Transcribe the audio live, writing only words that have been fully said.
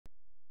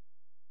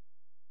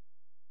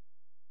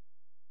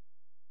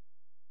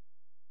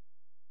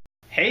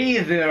Hey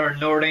there,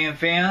 Notre Dame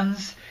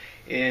fans.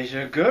 It's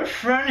your good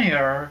friend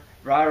here,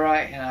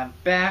 RYRY, and I'm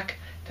back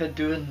to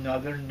do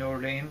another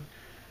Notre Dame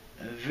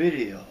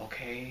video,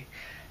 okay?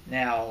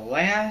 Now,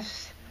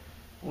 last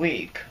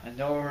week,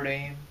 Notre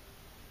Dame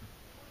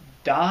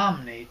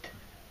dominated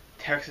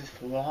Texas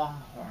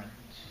Longhorns.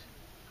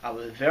 I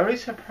was very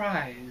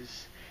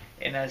surprised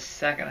in the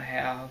second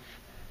half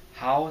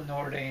how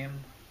Notre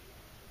Dame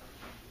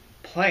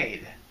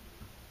played,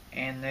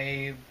 and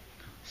they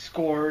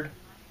scored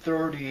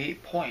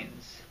 38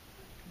 points.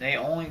 They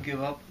only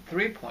give up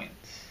 3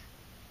 points.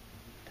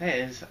 That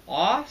is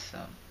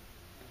awesome.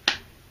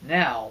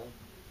 Now,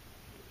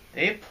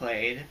 they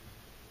played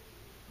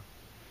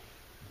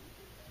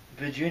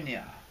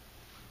Virginia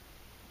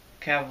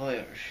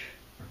Cavaliers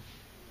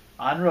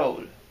on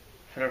road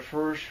for the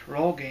first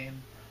road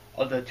game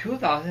of the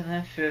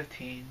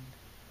 2015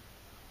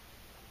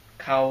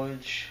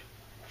 college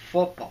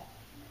football.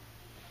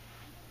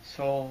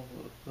 So,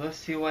 let's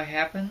see what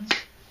happens.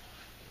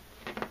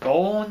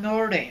 Go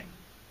Notre Dame.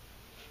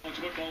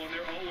 Football, and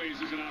there always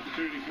is an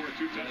opportunity for a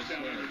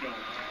two-touchdown underdog.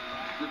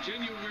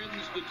 Virginia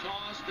wins the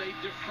toss. They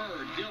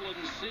defer. Dylan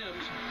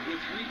Sims with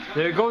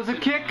 3 There goes a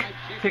kick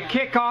to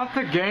kick off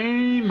the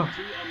game.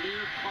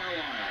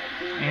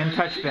 And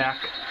touchback.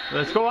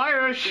 Let's go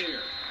Irish.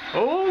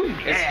 Oh,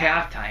 yeah. It's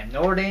halftime.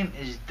 Notre Dame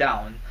is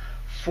down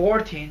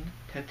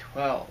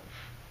 14-12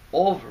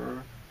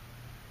 over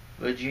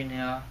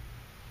Virginia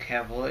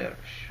Cavaliers.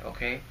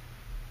 Okay?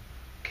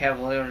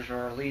 Cavaliers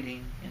are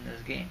leading in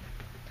this game.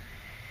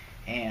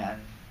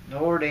 And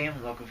Notre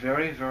Dame looked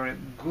very, very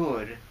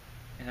good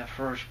in the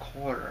first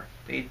quarter.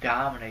 They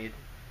dominated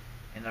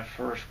in the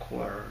first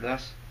quarter.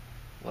 That's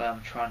what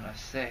I'm trying to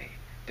say.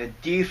 The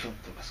defense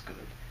looks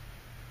good.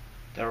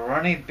 The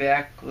running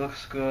back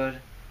looks good.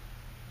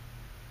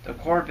 The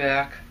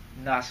quarterback,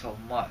 not so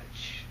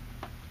much.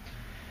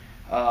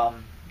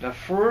 The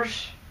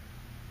first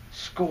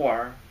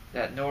score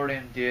that Notre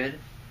Dame did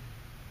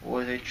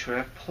was a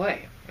trick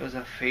play. It was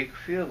a fake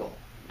field goal.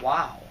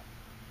 Wow.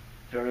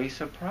 Very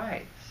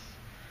surprised.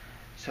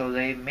 So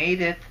they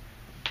made it,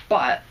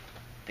 but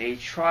they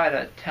tried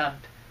to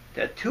attempt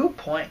the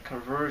 2-point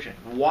conversion.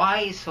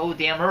 Why so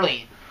damn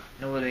early,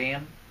 Notre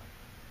Dame?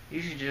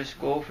 You should just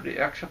go for the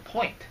extra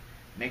point.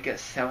 Make it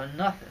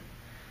 7-0.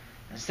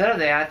 Instead of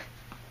that,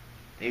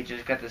 they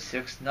just got the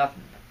 6-0.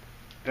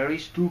 Very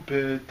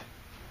stupid.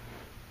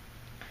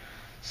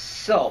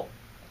 So,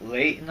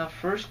 late in the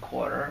first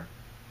quarter,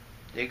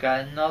 they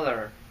got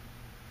another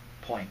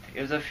point.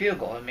 It was a field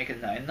goal to make it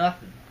 9-0.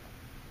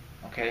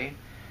 Okay?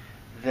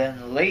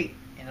 Then late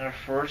in the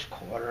first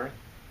quarter,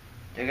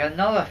 they got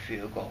another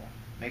field goal.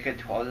 Make it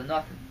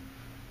 12-0.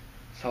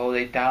 So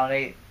they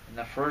dominate in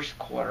the first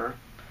quarter.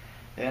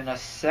 Then in the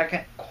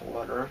second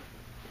quarter,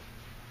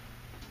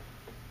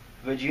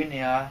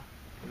 Virginia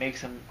makes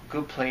some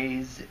good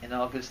plays and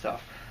all good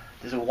stuff.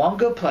 There's one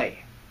good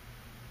play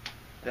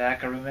that I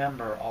can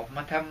remember off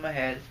my top of my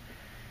head.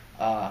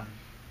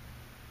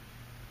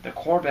 The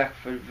quarterback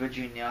for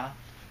Virginia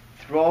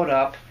threw it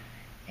up,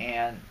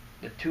 and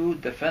the two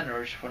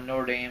defenders for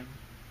Notre Dame,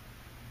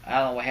 I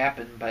don't know what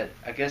happened, but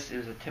I guess it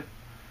was a tip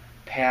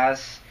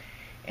pass,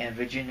 and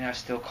Virginia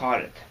still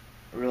caught it.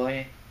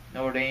 Really?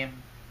 Notre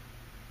Dame?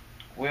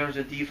 Where's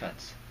the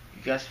defense?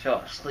 You guys fell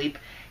asleep.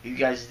 You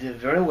guys did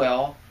very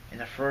well in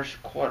the first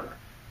quarter.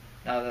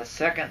 Now the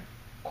second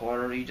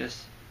quarter, you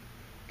just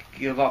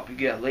give up. You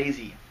get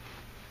lazy.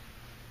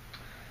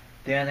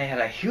 Then they had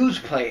a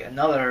huge play,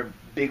 another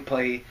big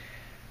play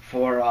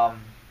for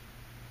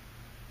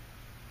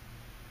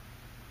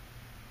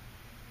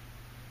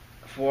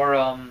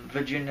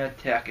Virginia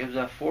Tech. It was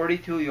a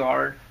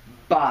 42-yard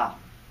bomb.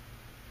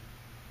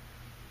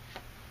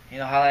 You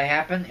know how that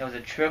happened? It was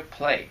a trick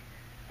play.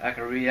 I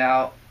can read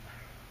out.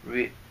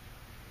 It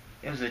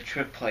was a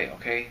trick play,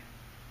 okay?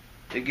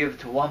 They give it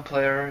to one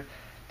player,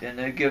 then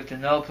they give it to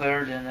another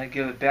player, then they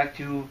give it back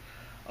to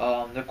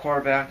the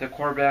quarterback. The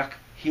quarterback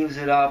heaves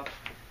it up,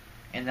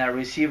 and that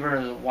receiver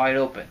is wide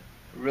open.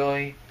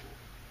 Really?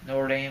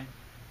 Notre Dame?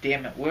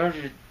 Damn it. Where's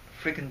your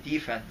freaking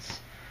defense?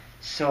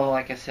 So,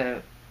 like I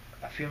said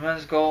a few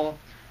minutes ago,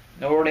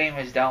 Notre Dame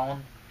is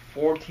down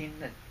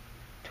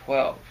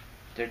 14-12.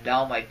 They're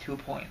down by 2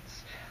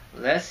 points.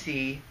 Let's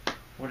see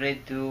what they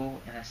do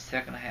in the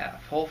second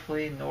half.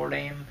 Hopefully Notre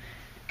Dame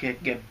can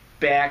get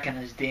back in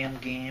this damn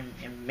game,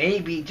 and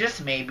maybe,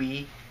 just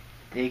maybe,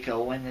 they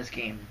can win this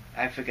game.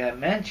 I forgot to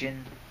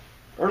mention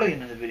early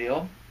in the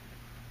video,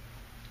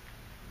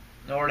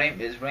 Notre Dame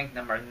is ranked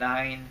number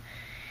 9,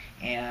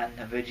 and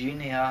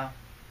Virginia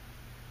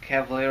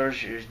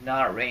Cavaliers is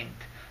not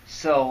ranked.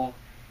 So,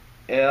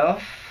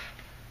 if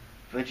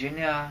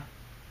Virginia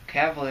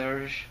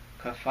Cavaliers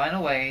could find a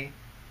way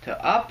to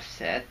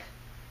upset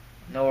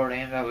Notre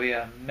Dame, that would be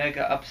a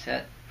mega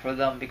upset for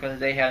them, because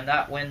they have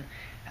not won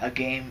a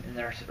game in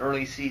their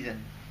early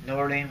season.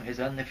 Notre Dame is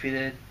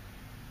undefeated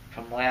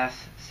from last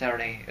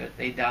Saturday.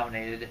 They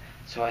dominated.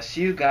 So I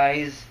see you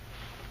guys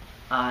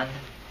on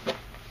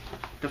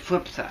the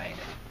flip side.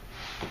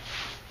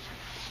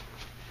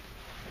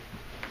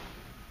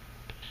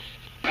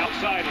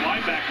 Outside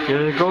linebacker.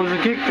 Here goes the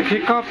kick to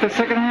kick off the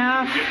second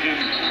half.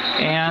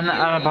 And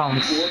out of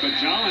bounds.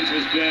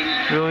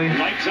 Really?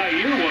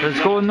 Let's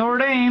go with Notre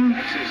Dame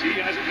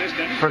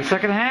for the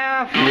second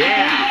half.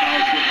 Yeah.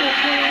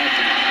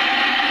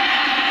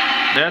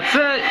 That's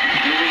it.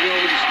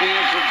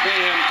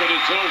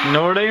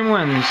 Notre Dame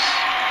wins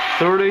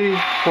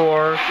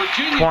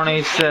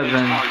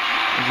 34-27.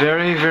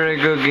 Very, very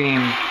good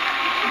game.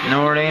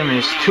 Notre Dame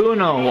is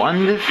 2-0,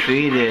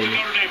 undefeated.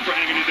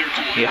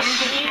 Yes.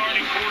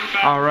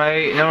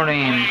 Alright, Notre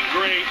Dame.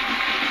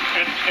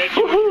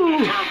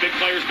 Woohoo!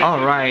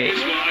 Alright.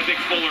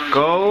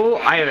 Go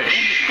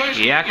Irish.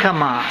 Yeah,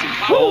 come on.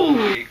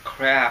 Holy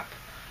crap.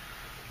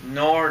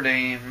 Notre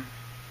Dame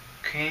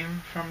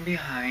came from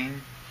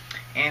behind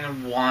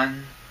and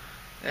won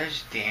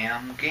this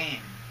damn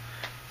game.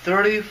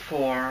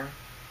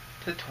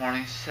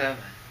 34-27.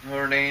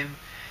 Notre Dame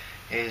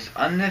is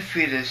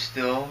undefeated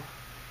still.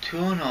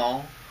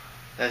 2-0.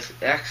 That's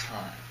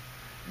excellent.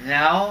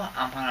 Now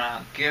I'm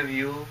gonna give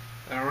you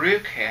a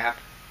recap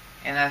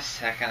in the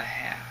second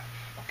half.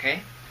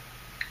 Okay?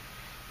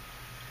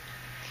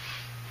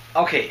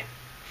 Okay,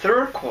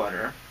 third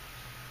quarter.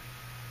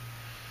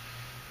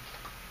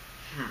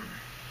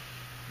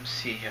 Let's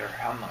see here.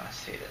 How am I gonna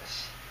say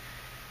this?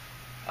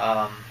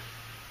 I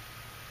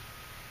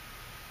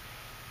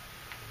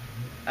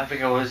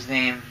forget what his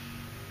name.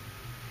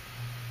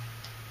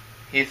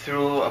 He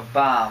threw a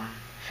bomb,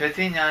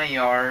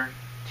 59-yard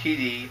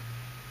TD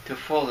to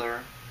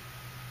Fuller,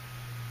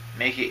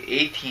 make it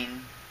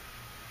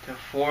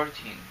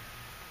 18-14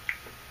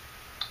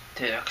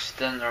 to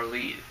extend their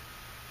lead.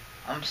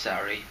 I'm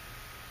sorry,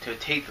 to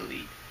take the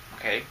lead.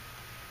 Okay.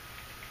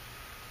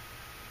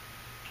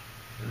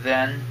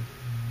 Then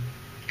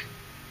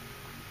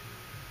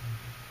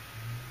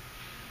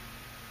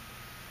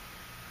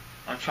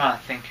I'm trying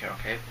to think here.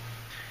 Okay.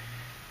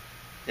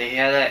 They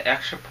had that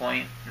extra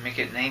point, make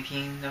it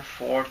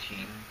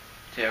 19-14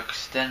 to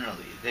extend the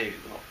lead. There you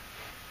go.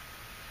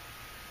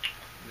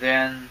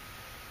 Then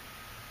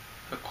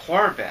the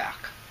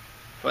quarterback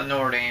for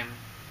Notre Dame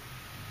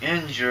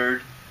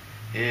injured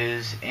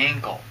his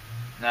ankle.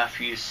 Now, if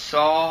you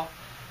saw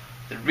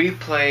the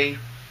replay,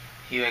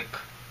 he like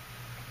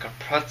a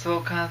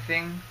pretzel kind of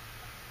thing.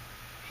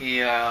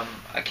 He I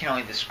can't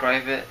really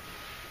describe it.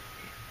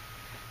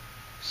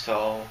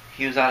 So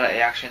he was out of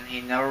action.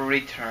 He never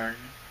returned.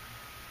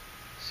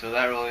 So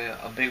that really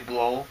a big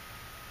blow,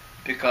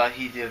 because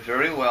he did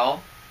very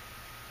well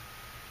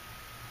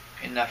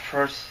in that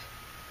first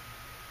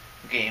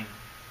game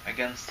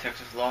against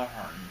Texas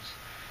Longhorns,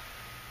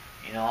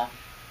 you know.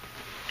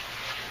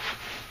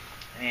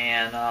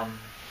 And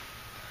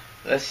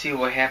let's see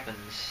what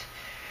happens.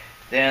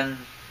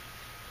 Then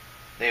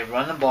they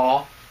run the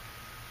ball,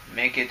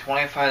 make it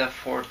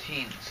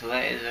 25-14. So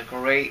that is a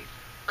great,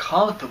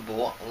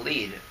 comfortable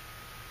lead.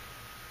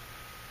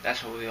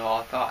 That's what we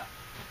all thought.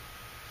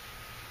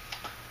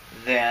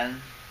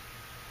 Then,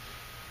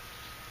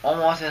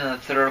 almost in the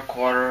third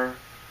quarter,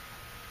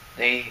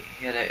 they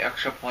hit an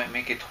extra point,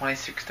 make it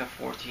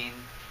 26-14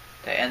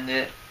 to end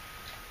it.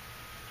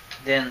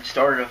 Then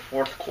started the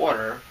fourth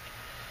quarter.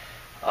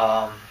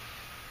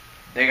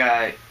 They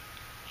got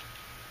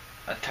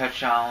a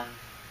touchdown.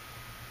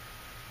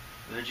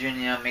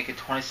 Virginia make it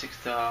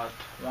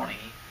 26-20.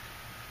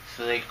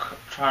 So they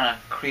trying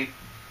to creep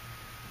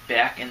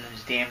back in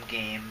this damn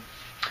game.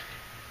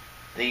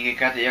 They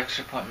got the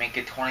extra point, make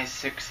it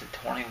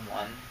 26-21.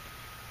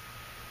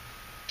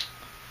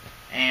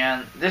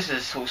 And this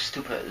is so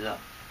stupid of them.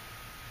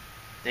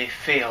 They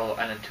fail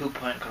on a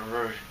 2-point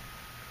conversion.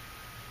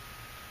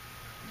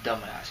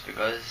 Dumbass,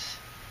 because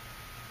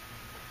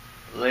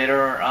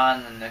later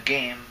on in the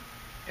game,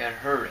 it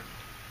hurt him.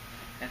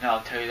 And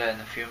I'll tell you that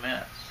in a few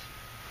minutes.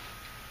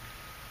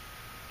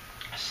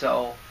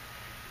 So,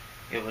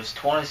 it was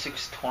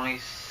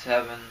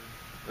 26-27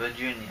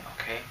 Virginia,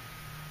 okay?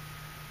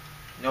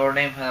 Notre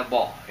Dame had the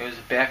ball. It was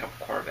a backup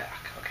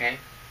quarterback, okay?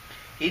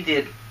 He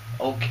did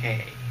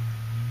okay.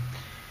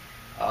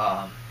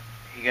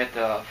 He got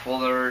the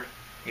Fuller.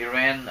 He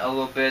ran a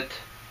little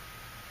bit.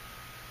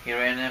 He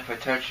ran in for a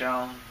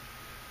touchdown.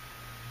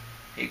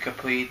 He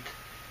complete.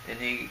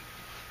 Then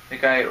the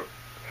guy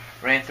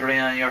ran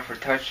 39 yards for a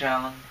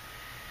touchdown.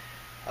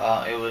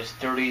 It was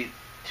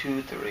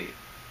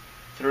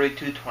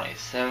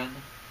 32-27.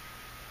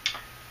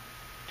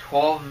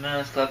 12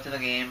 minutes left in the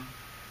game.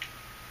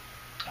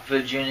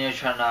 Virginia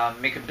trying to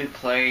make a big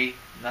play.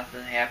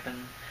 Nothing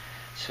happened.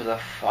 So the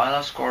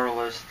final score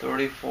was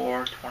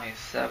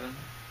 34-27.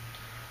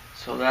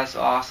 So that's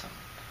awesome.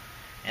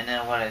 And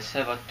then what I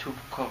said about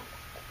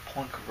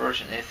 2-point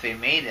conversion, if they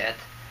made it,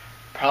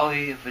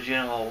 probably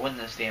Virginia will win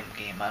this damn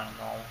game. I don't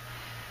know.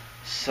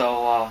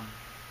 So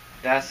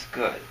that's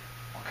good.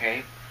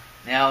 Okay.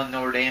 Now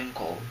Notre Dame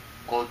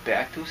goes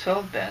back to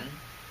South Bend.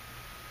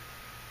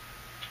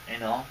 You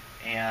know,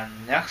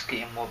 and next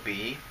game will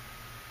be.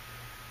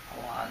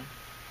 Hold on.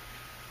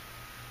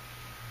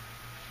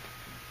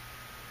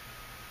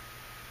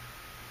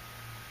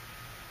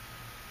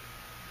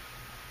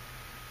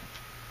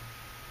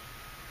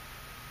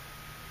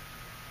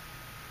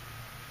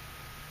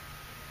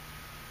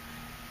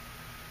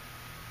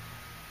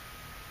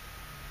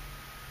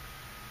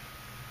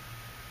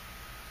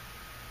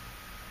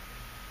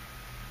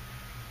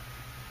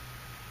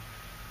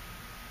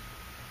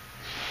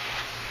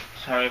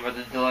 Sorry about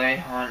the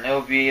delay.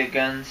 It'll be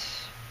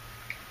against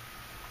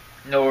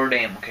Notre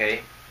Dame,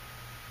 okay?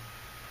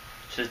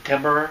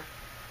 September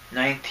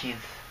 19th,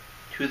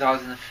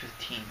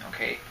 2015,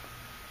 okay?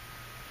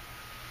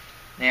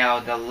 Now,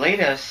 the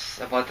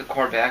latest about the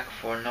quarterback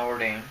for Notre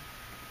Dame,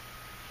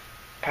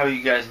 probably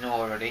you guys know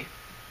already,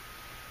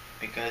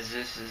 because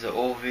this is the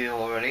old video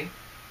already.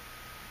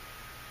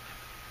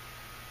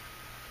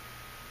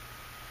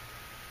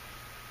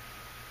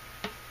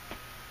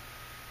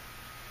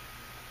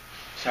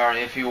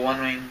 Sorry if you're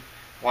wondering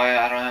why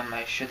I don't have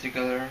my shit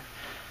together.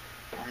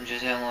 I'm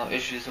just having little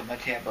issues with my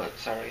tablet,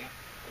 sorry.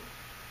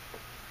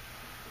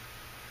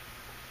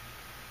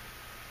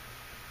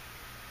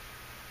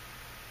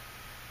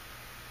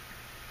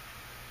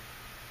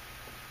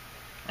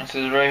 This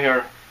is right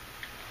here.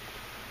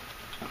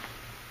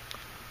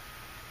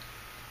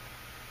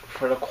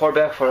 For the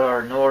quarterback for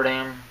our Notre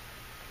Dame,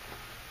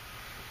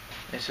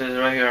 this is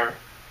right here.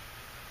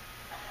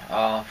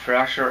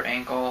 Fracture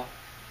ankle.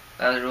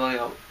 That is really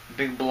a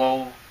big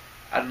blow.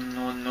 I don't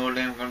know what Notre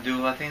Dame gonna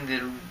do. I think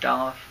they're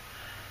down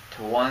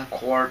to one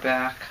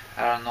quarterback.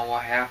 I don't know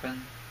what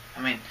happened.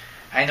 I mean,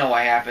 I know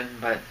what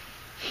happened, but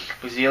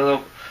because the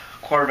other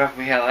quarterback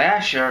we had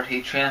last year,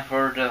 he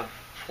transferred to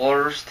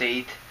Florida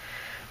State.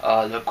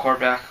 The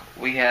quarterback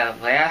we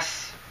had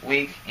last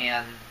week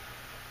and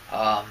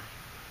on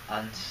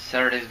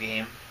Saturday's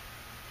game,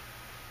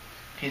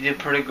 he did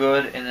pretty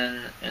good, and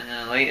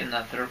then late in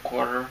the third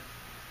quarter,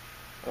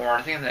 or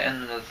I think at the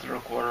end of the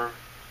third quarter,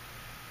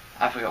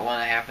 I forgot when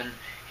it happened,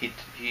 he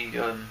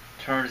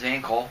turned his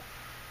ankle.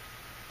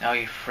 Now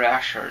he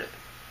fractured it.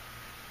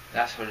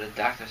 That's what the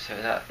doctor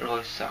said. That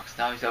really sucks.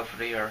 Now he's out for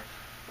the year.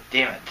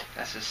 Damn it.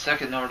 That's the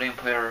second Notre Dame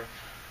player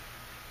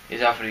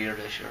is out for the year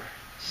this year.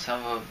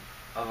 Son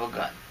of a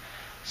gun.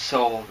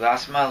 So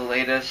that's my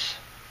latest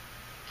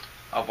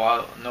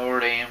about Notre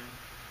Dame.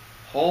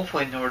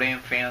 Hopefully Notre Dame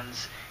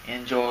fans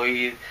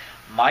enjoy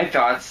my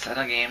thoughts on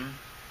the game.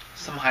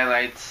 Some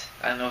highlights.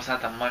 I know it's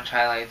not that much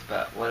highlights,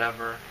 but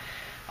whatever.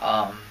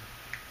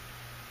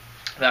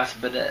 That's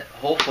been it.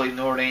 Hopefully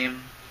Notre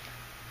Dame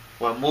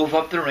will move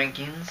up the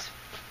rankings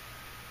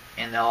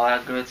and all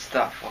that good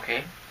stuff,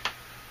 okay?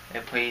 They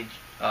played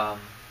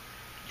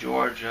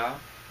Georgia,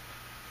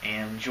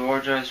 and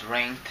Georgia is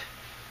ranked.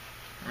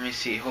 Let me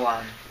see, hold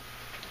on.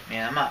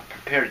 Man, I'm not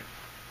prepared.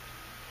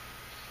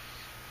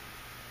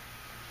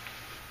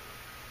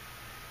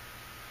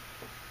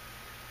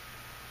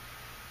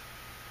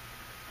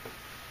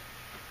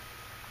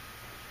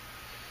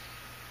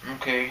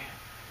 Okay,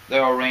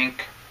 they'll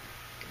rank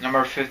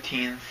number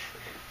 15th,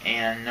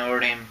 and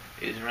Notre Dame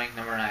is ranked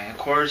number 9. Of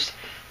course,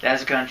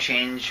 that's going to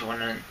change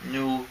when a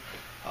new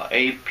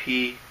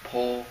AP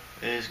poll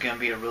is going to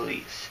be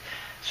released.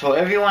 So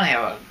everyone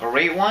have a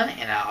great one,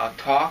 and I'll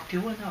talk to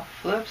you on the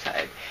flip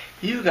side.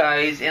 You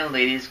guys and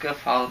ladies can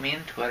follow me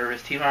on Twitter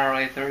as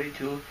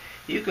RYRY32.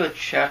 You could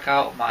check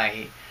out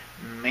my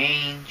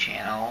main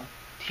channel,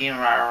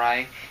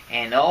 RYRY,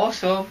 and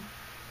also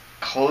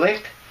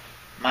click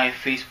my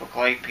Facebook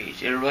like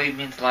page. It really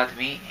means a lot to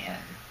me, and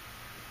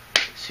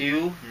see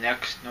you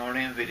next Notre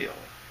Dame video.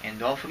 And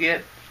don't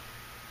forget,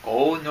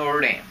 go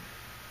Notre Dame,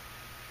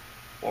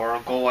 or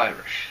go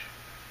Irish.